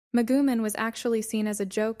Megumin was actually seen as a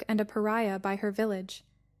joke and a pariah by her village.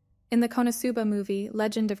 In the Konosuba movie,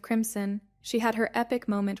 Legend of Crimson, she had her epic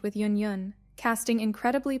moment with Yun Yun, casting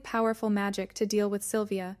incredibly powerful magic to deal with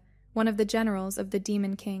Sylvia, one of the generals of the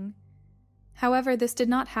Demon King. However, this did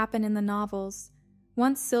not happen in the novels.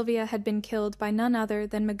 Once Sylvia had been killed by none other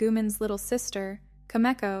than Megumin's little sister,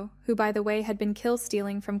 Kameko, who by the way had been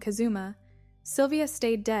kill-stealing from Kazuma, Sylvia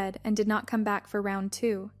stayed dead and did not come back for round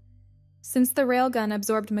 2. Since the railgun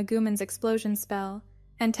absorbed Megumin's explosion spell,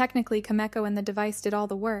 and technically Kameko and the device did all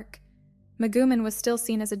the work, Megumin was still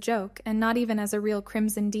seen as a joke and not even as a real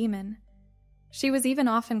crimson demon. She was even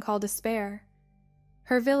often called a spare.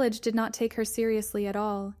 Her village did not take her seriously at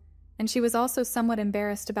all, and she was also somewhat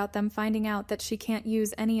embarrassed about them finding out that she can't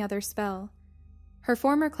use any other spell. Her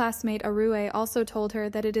former classmate Arue also told her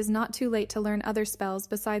that it is not too late to learn other spells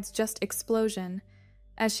besides just explosion,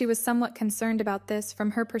 as she was somewhat concerned about this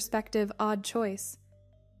from her perspective odd choice.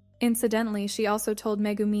 Incidentally, she also told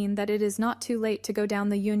Megumin that it is not too late to go down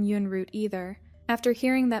the Yun Yun route either, after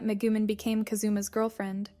hearing that Megumin became Kazuma's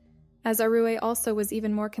girlfriend, as Arue also was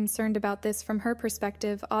even more concerned about this from her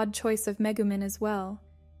perspective odd choice of Megumin as well.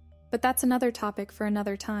 But that's another topic for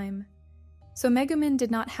another time. So Megumin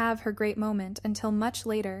did not have her great moment until much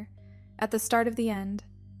later, at the start of the end,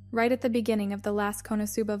 right at the beginning of the last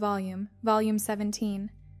Konosuba volume, Volume 17.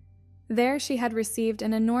 There she had received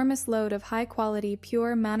an enormous load of high-quality,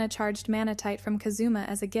 pure mana-charged manatite from Kazuma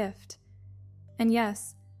as a gift. And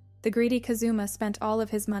yes, the greedy Kazuma spent all of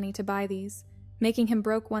his money to buy these, making him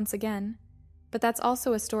broke once again. But that's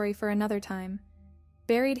also a story for another time.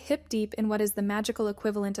 Buried hip-deep in what is the magical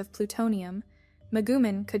equivalent of plutonium,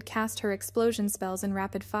 Megumin could cast her explosion spells in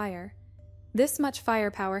rapid fire. This much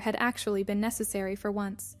firepower had actually been necessary for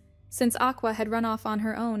once, since Aqua had run off on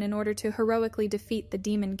her own in order to heroically defeat the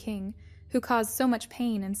Demon King, who caused so much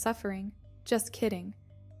pain and suffering. Just kidding.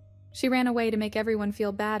 She ran away to make everyone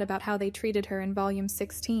feel bad about how they treated her in Volume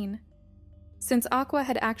 16. Since Aqua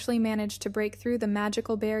had actually managed to break through the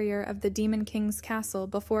magical barrier of the Demon King's castle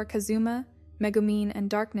before Kazuma, Megumin, and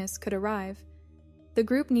Darkness could arrive, the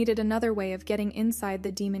group needed another way of getting inside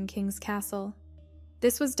the Demon King's castle.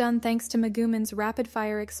 This was done thanks to Megumin's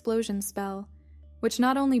rapid-fire explosion spell, which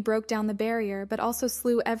not only broke down the barrier but also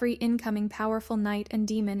slew every incoming powerful knight and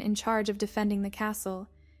demon in charge of defending the castle,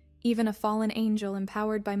 even a fallen angel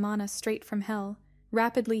empowered by mana straight from hell,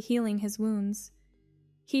 rapidly healing his wounds.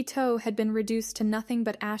 Hito had been reduced to nothing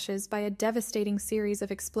but ashes by a devastating series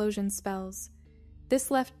of explosion spells. This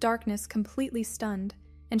left Darkness completely stunned,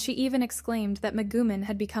 and she even exclaimed that Megumin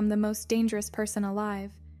had become the most dangerous person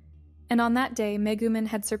alive. And on that day, Megumin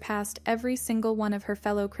had surpassed every single one of her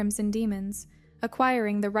fellow Crimson Demons,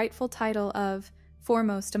 acquiring the rightful title of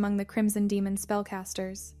foremost among the Crimson Demon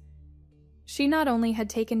spellcasters. She not only had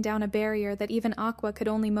taken down a barrier that even Aqua could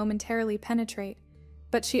only momentarily penetrate,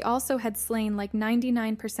 but she also had slain like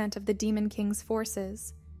 99% of the Demon King's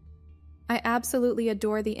forces. I absolutely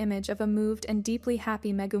adore the image of a moved and deeply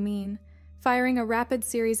happy Megumin, firing a rapid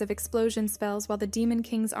series of explosion spells while the Demon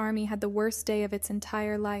King's army had the worst day of its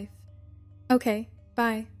entire life. Okay,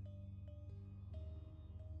 bye.